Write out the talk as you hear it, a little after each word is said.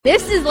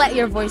This is Let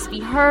Your Voice Be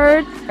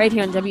Heard, right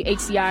here on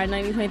WHCR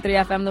 90.3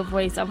 FM, the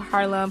voice of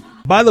Harlem.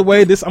 By the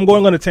way, I'm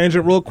going on a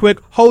tangent real quick.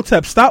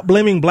 Hotep, stop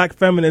blaming black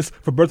feminists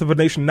for Birth of a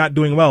Nation not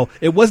doing well.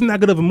 It wasn't that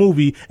good of a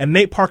movie, and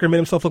Nate Parker made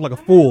himself look like a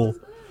fool.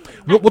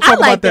 We'll talk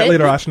about that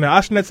later, Ashnet.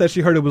 Ashnet said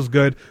she heard it was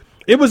good.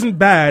 It wasn't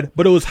bad,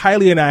 but it was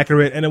highly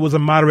inaccurate, and it was a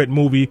moderate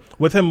movie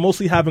with him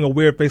mostly having a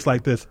weird face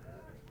like this.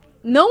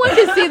 No one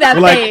can see that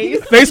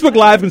face. Facebook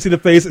Live can see the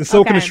face, and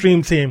so can the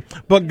stream team.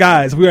 But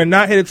guys, we are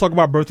not here to talk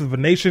about Birth of a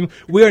Nation.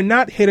 We are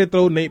not here to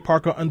throw Nate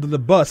Parker under the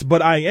bus,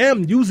 but I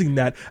am using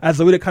that as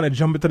a way to kind of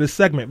jump into this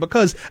segment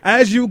because,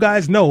 as you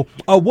guys know,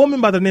 a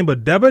woman by the name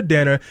of Deborah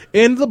Danner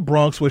in the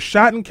Bronx was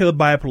shot and killed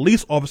by a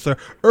police officer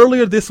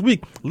earlier this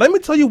week. Let me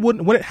tell you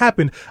when it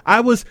happened.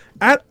 I was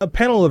at a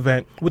panel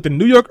event with the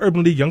New York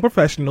Urban League Young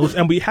Professionals,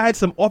 and we had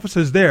some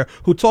officers there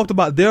who talked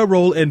about their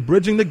role in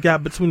bridging the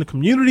gap between the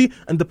community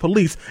and the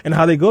police, and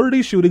how they go to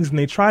these shootings and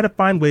they try to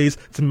find ways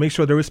to make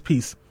sure there is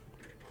peace.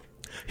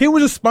 He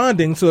was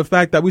responding to the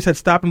fact that we said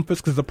stop and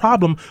frisk is a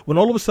problem when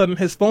all of a sudden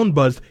his phone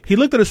buzzed. He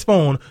looked at his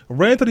phone,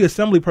 ran to the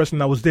assembly person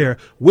that was there,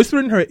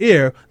 whispered in her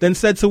ear, then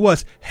said to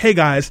us, "Hey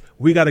guys,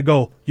 we gotta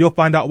go. You'll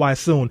find out why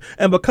soon."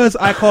 And because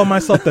I call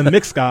myself the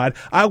mix god,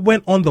 I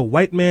went on the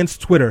white man's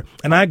Twitter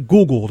and I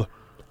Googled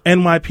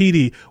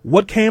NYPD.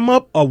 What came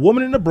up? A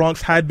woman in the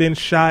Bronx had been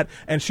shot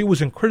and she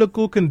was in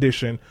critical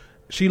condition.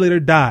 She later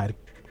died.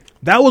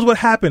 That was what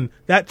happened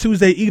that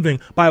Tuesday evening.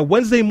 By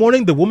Wednesday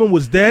morning, the woman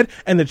was dead,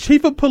 and the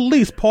chief of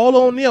police, Paul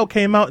O'Neill,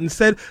 came out and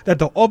said that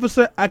the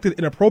officer acted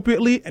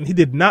inappropriately and he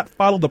did not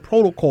follow the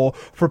protocol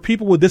for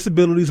people with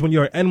disabilities when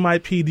you're an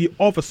NYPD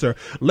officer.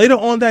 Later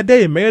on that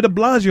day, Mayor de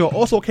Blasio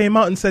also came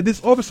out and said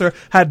this officer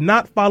had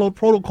not followed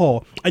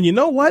protocol. And you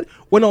know what?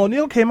 When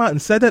O'Neill came out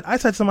and said that, I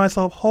said to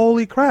myself,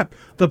 holy crap,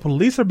 the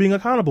police are being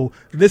accountable.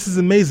 This is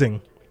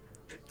amazing.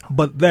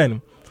 But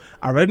then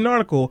I read an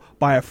article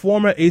by a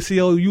former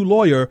ACLU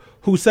lawyer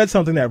who said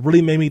something that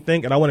really made me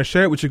think, and I want to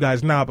share it with you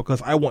guys now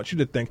because I want you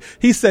to think.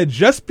 He said,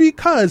 just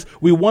because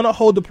we want to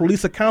hold the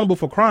police accountable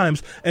for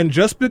crimes and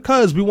just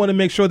because we want to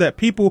make sure that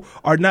people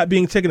are not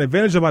being taken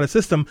advantage of by the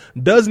system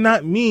does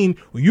not mean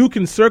you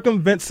can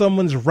circumvent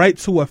someone's right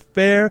to a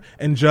fair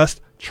and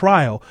just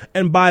trial.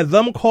 And by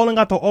them calling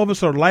out the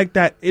officer like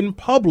that in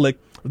public,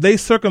 they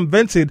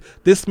circumvented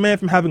this man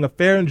from having a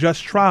fair and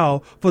just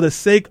trial for the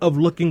sake of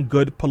looking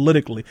good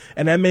politically.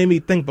 And that made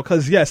me think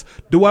because, yes,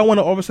 do I want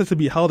an officer to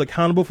be held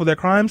accountable for their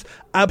crimes?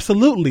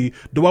 Absolutely.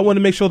 Do I want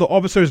to make sure the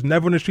officer is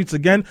never in the streets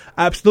again?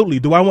 Absolutely.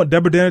 Do I want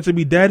Deborah Danner to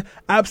be dead?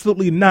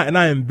 Absolutely not. And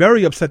I am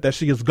very upset that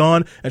she is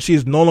gone and she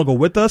is no longer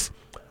with us.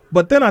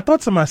 But then I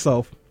thought to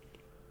myself,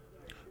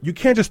 you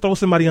can't just throw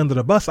somebody under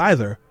the bus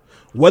either.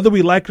 Whether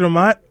we like them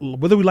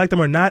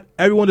or not,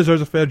 everyone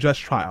deserves a fair,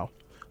 just trial.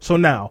 So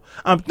now,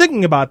 I'm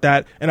thinking about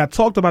that, and I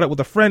talked about it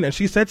with a friend, and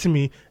she said to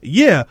me,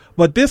 yeah,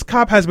 but this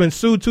cop has been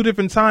sued 2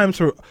 different times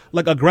for,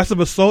 aggressive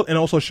assault and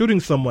also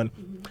shooting someone.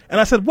 And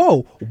I said,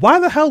 whoa, why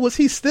the hell was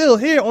he still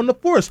here on the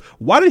force?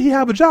 Why did he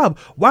have a job?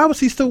 Why was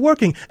he still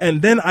working?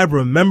 And then I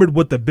remembered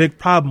what the big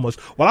problem was.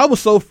 While I was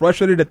so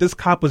frustrated that this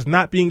cop was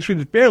not being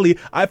treated fairly,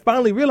 I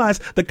finally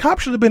realized the cop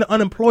should have been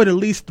unemployed at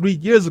least 3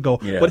 years ago,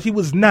 but he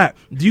was not.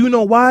 Do you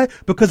know why?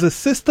 Because the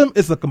system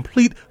is a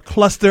complete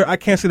cluster. I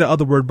can't say the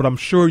other word, but I'm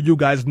sure you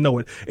guys know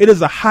it. It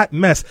is a hot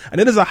mess, and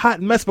it is a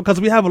hot mess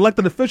because we have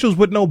elected officials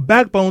with no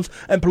backbones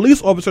and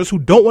police officers who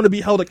don't want to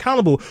be held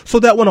accountable, so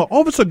that when an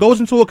officer goes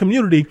into a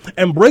community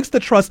and breaks the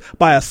trust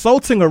by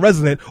assaulting a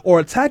resident or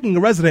attacking a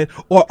resident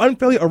or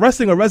unfairly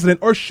arresting a resident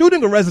or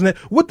shooting a resident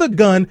with a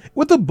gun,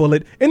 with a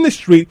bullet in the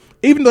street,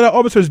 even though that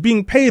officer is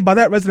being paid by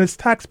that resident's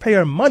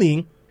taxpayer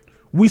money,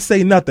 we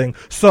say nothing.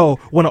 So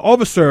when an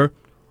officer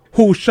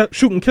who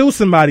shoot and kill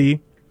somebody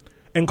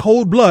in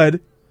cold blood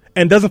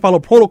and doesn't follow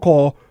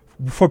protocol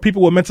for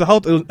people with mental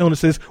health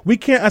illnesses, we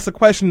can't ask the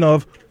question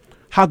of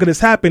how could this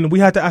happen? We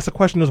have to ask the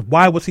question of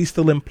why was he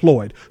still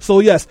employed? So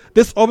yes,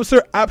 this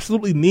officer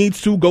absolutely needs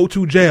to go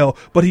to jail,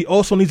 but he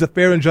also needs a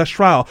fair and just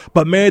trial.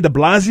 But Mayor de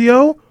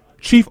Blasio,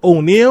 Chief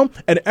O'Neill,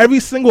 and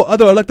every single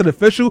other elected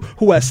official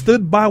who has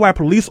stood by while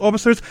police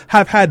officers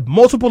have had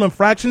multiple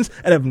infractions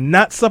and have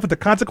not suffered the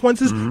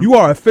consequences, you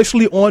are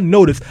officially on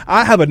notice.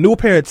 I have a new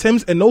pair of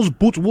Timbs, and those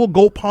boots will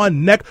go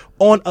upon neck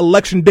on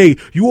election day.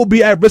 You will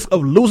be at risk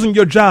of losing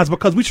your jobs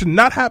because we should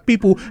not have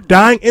people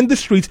dying in the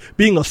streets,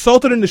 being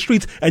assaulted in the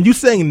streets, and you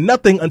saying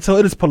nothing until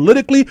it is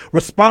politically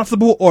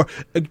responsible or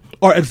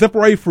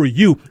exemplary for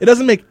you. It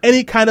doesn't make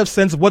any kind of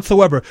sense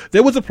whatsoever.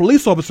 There was a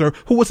police officer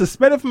who was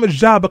suspended from his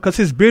job because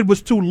his beard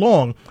was too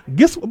long.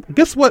 Guess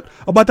what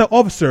about that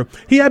officer?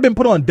 He had been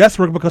put on desk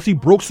work because he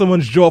broke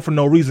someone's jaw for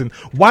no reason.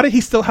 Why did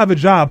he still have a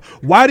job?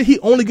 Why did he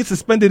only get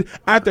suspended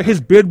after his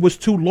beard was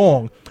too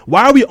long?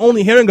 Why are we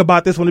only hearing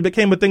about this when it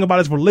became a thing about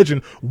his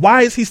religion?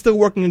 Why is he still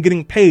working and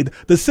getting paid?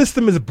 The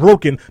system is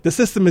broken. The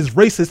system is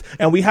racist,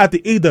 and we have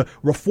to either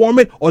reform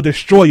it or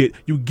destroy it.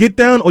 You get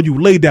down or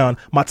you lay down.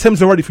 My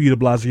Timbs are ready for you, de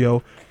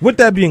Blasio. With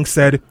that being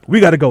said,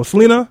 we got to go.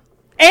 Selena?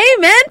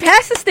 Amen,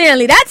 Pastor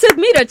Stanley. That took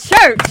me to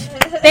church.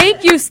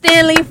 Thank you,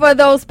 Stanley, for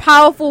those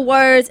powerful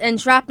words and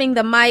dropping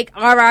the mic.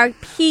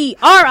 R.I.P.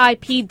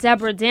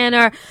 Deborah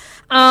Danner.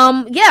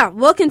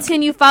 We'll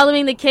continue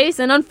following the case,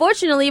 and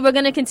unfortunately, we're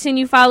going to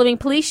continue following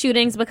police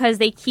shootings because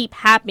they keep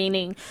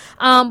happening.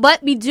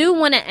 But we do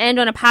want to end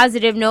on a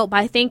positive note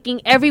by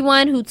thanking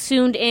everyone who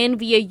tuned in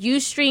via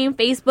Ustream,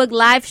 Facebook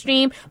live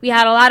stream. We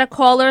had a lot of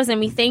callers, and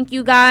we thank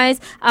you guys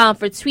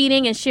for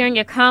tweeting and sharing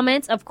your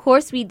comments. Of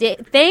course, we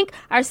did thank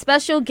our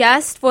special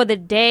guest for the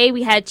day.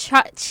 We had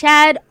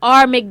Chad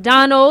R.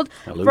 McDonald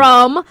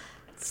from...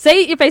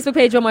 Say your Facebook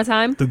page one more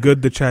time. The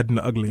Good, the Chad, and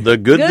the Ugly. The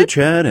Good, the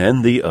Chad,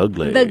 and the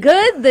Ugly. The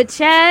Good, the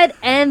Chad,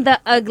 and the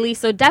Ugly.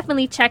 So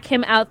definitely check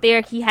him out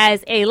there. He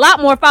has a lot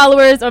more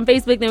followers on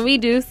Facebook than we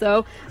do,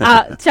 so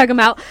check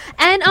him out.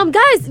 And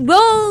guys,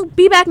 we'll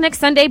be back next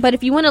Sunday, but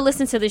if you want to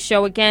listen to the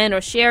show again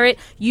or share it,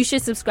 you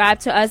should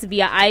subscribe to us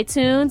via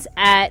iTunes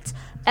at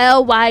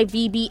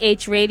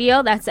LYVBH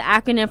Radio. That's the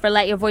acronym for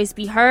Let Your Voice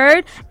Be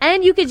Heard.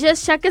 And you can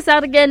just check us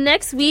out again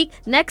next week,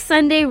 next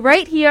Sunday,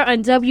 right here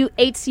on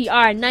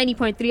WHCR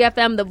 90.3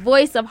 FM, the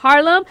voice of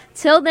Harlem.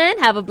 Till then,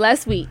 have a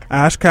blessed week.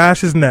 Ash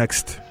Cash is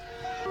next.